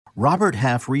Robert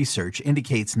Half research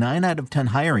indicates 9 out of 10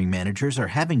 hiring managers are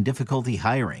having difficulty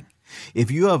hiring.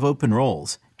 If you have open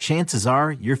roles, chances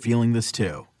are you're feeling this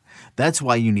too. That's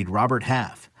why you need Robert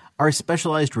Half. Our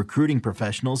specialized recruiting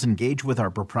professionals engage with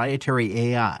our proprietary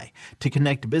AI to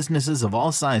connect businesses of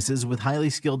all sizes with highly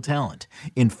skilled talent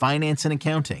in finance and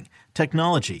accounting,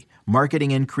 technology,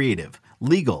 marketing and creative,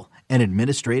 legal, and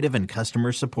administrative and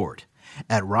customer support.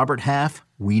 At Robert Half,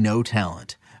 we know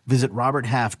talent. Visit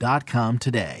roberthalf.com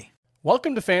today.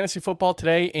 Welcome to Fantasy Football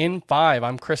Today in 5.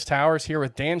 I'm Chris Towers here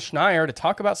with Dan Schneier to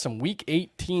talk about some Week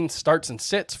 18 starts and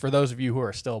sits for those of you who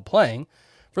are still playing.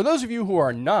 For those of you who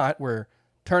are not, we're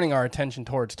turning our attention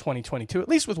towards 2022, at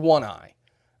least with one eye,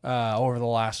 over the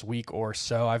last week or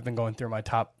so. I've been going through my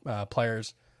top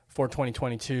players for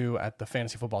 2022 at the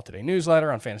Fantasy Football Today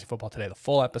newsletter, on Fantasy Football Today, the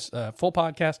full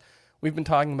podcast. We've been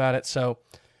talking about it. So,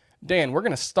 Dan, we're going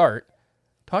to start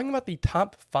talking about the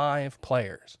top 5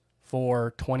 players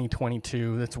for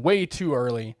 2022. It's way too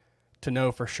early to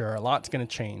know for sure. A lot's going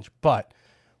to change, but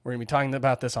we're going to be talking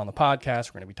about this on the podcast.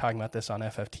 We're going to be talking about this on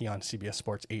FFT on CBS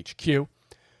Sports HQ.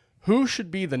 Who should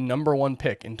be the number 1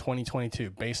 pick in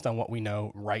 2022 based on what we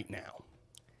know right now?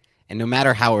 And no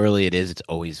matter how early it is, it's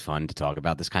always fun to talk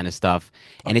about this kind of stuff.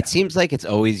 And It seems like it's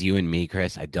always you and me,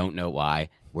 Chris. I don't know why.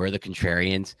 We're the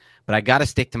contrarians, but I got to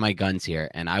stick to my guns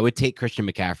here. And I would take Christian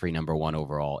McCaffrey number 1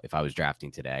 overall if I was drafting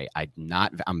today. I've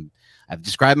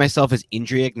described myself as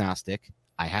injury agnostic.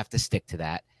 I have to stick to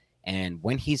that. And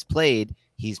when he's played,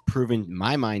 he's proven, in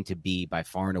my mind, to be by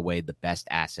far and away the best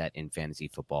asset in fantasy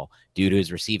football due to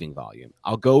his receiving volume.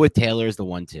 I'll go with Taylor as the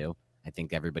 1-2. I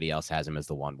think everybody else has him as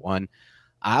the 1-1.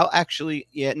 I'm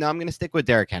going to stick with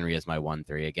Derrick Henry as my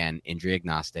 1-3. Again, injury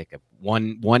agnostic.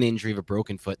 One injury of a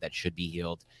broken foot that should be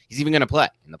healed. He's even going to play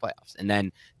in the playoffs. And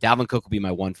then Dalvin Cook will be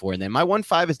my 1-4. And then my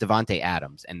 1-5 is Devontae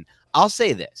Adams. And I'll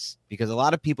say this, because a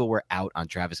lot of people were out on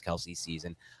Travis Kelce's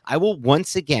season. I will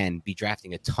once again be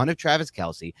drafting a ton of Travis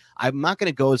Kelce. I'm not going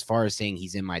to go as far as saying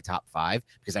he's in my top 5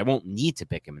 because I won't need to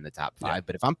pick him in the top 5. Yeah.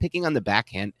 But if I'm picking on the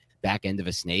back end of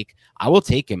a snake, I will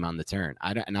take him on the turn.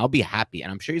 And I'll be happy.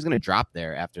 And I'm sure he's going to drop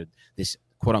there after this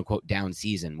quote unquote down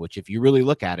season, which if you really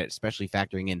look at it, especially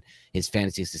factoring in his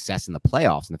fantasy success in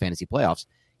the fantasy playoffs,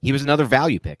 he was another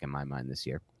value pick in my mind this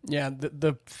year. Yeah,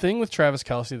 the thing with Travis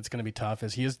Kelce that's going to be tough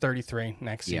is he is 33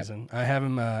 next season. I have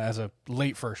him as a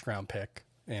late first-round pick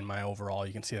in my overall.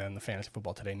 You can see that in the Fantasy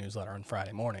Football Today newsletter on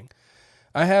Friday morning.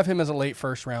 I have him as a late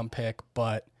first-round pick,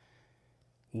 but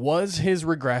was his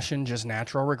regression just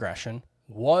natural regression?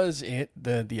 Was it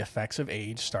the effects of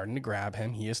age starting to grab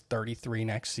him? He is 33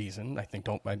 next season. I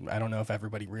don't know if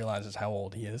everybody realizes how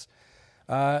old he is.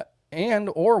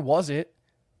 Or was it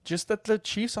just that the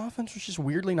Chiefs offense was just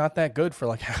weirdly not that good for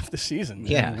like half the season?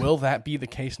 Yeah. And will that be the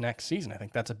case next season? I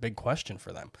think that's a big question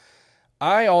for them.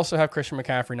 I also have Christian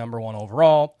McCaffrey number 1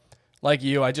 overall. Like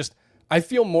you, I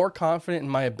feel more confident in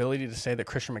my ability to say that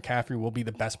Christian McCaffrey will be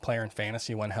the best player in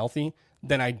fantasy when healthy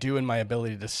than I do in my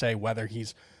ability to say whether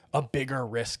he's a bigger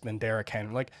risk than Derrick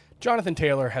Henry. Like, Jonathan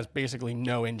Taylor has basically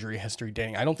no injury history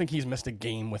dating. I don't think he's missed a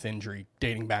game with injury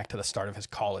dating back to the start of his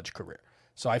college career.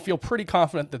 So I feel pretty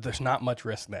confident that there's not much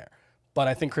risk there. But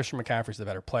I think Christian McCaffrey's the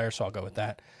better player, so I'll go with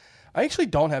that. I actually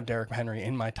don't have Derrick Henry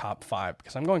in my top 5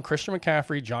 because I'm going Christian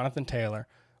McCaffrey, Jonathan Taylor,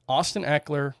 Austin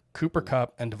Eckler, Cooper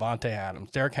Kupp, and Devontae Adams.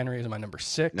 Derrick Henry is my number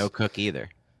 6. No Cook either.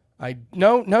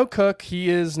 No Cook. He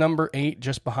is number 8,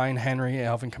 just behind Henry,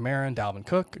 Alvin Kamara, and Dalvin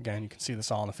Cook. Again, you can see this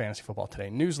all in the Fantasy Football Today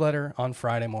newsletter on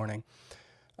Friday morning.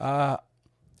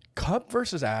 Kupp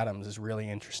versus Adams is really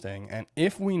interesting. And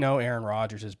if we know Aaron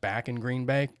Rodgers is back in Green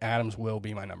Bay, Adams will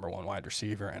be my number 1 wide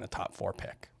receiver and a top 4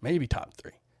 pick, maybe top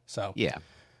 3. So yeah,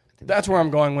 that's where I'm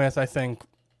going with. I think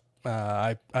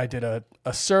I did a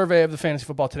survey of the Fantasy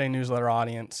Football Today newsletter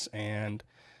audience, and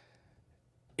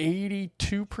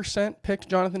 82% picked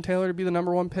Jonathan Taylor to be the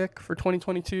number 1 pick for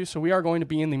 2022. So we are going to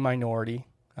be in the minority.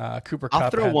 Cooper Kupp.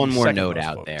 I'll throw one more note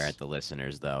out there at the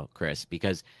listeners, though, Chris,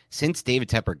 because since David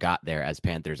Tepper got there as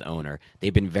Panthers owner,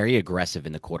 they've been very aggressive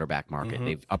in the quarterback market.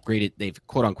 Mm-hmm. They've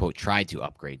quote unquote tried to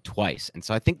upgrade twice. And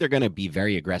so I think they're going to be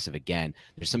very aggressive again.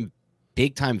 There's some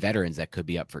big time veterans that could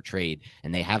be up for trade,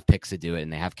 and they have picks to do it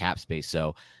and they have cap space.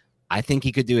 So I think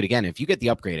he could do it again. If you get the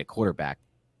upgrade at quarterback,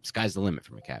 sky's the limit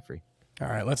for McCaffrey. All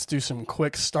right, let's do some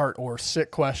quick start or sit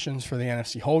questions for the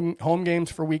NFC home games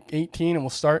for Week 18, and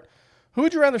we'll start. Who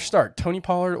would you rather start, Tony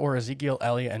Pollard or Ezekiel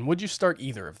Elliott, and would you start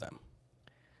either of them?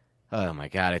 Oh, my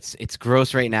God, it's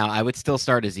gross right now. I would still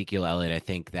start Ezekiel Elliott. I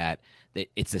think that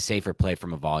it's a safer play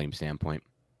from a volume standpoint.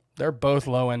 They're both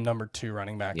low-end number 2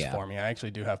 running backs for me. I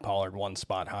actually do have Pollard 1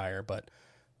 spot higher, but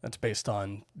that's based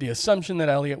on the assumption that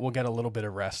Elliott will get a little bit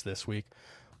of rest this week.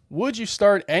 Would you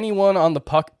start anyone on the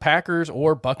Packers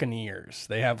or Buccaneers?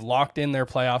 They have locked in their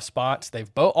playoff spots.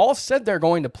 They've all said they're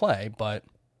going to play, but,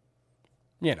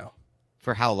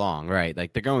 For how long, right?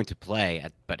 Like, they're going to play,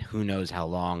 but who knows how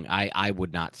long. I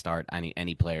would not start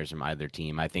any players from either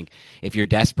team. I think if you're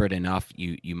desperate enough,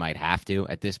 you might have to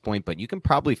at this point, but you can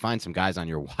probably find some guys on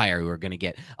your wire who are going to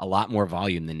get a lot more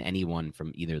volume than anyone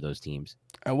from either of those teams.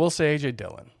 I will say A.J.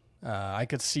 Dillon. I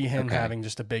could see him having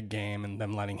just a big game and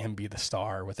them letting him be the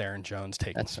star with Aaron Jones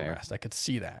taking some rest. I could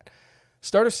see that.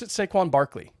 Starter sit Saquon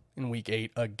Barkley in Week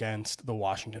 8 against the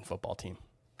Washington football team.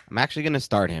 I'm actually going to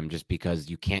start him just because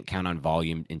you can't count on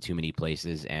volume in too many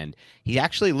places, and he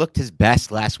actually looked his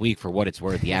best last week for what it's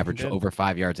worth. He averaged over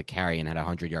 5 yards a carry and had a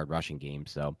 100-yard rushing game,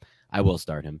 so I will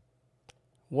start him.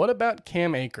 What about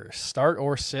Cam Akers? Start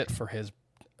or sit for his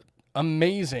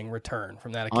amazing return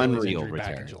from that Achilles injury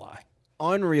back in July?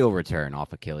 Unreal return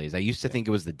off Achilles. I used to think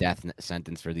it was the death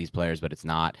sentence for these players, but it's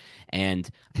not. And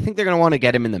I think they're going to want to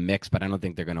get him in the mix, but I don't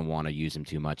think they're going to want to use him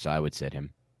too much, so I would sit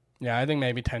him. Yeah, I think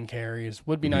maybe 10 carries.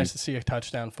 Would be nice to see a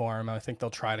touchdown for him. I think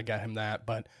they'll try to get him that.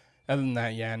 But other than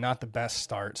that, yeah, not the best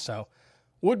start. So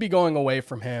would be going away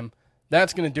from him.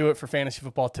 That's going to do it for Fantasy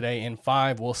Football Today in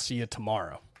 5. We'll see you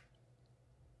tomorrow.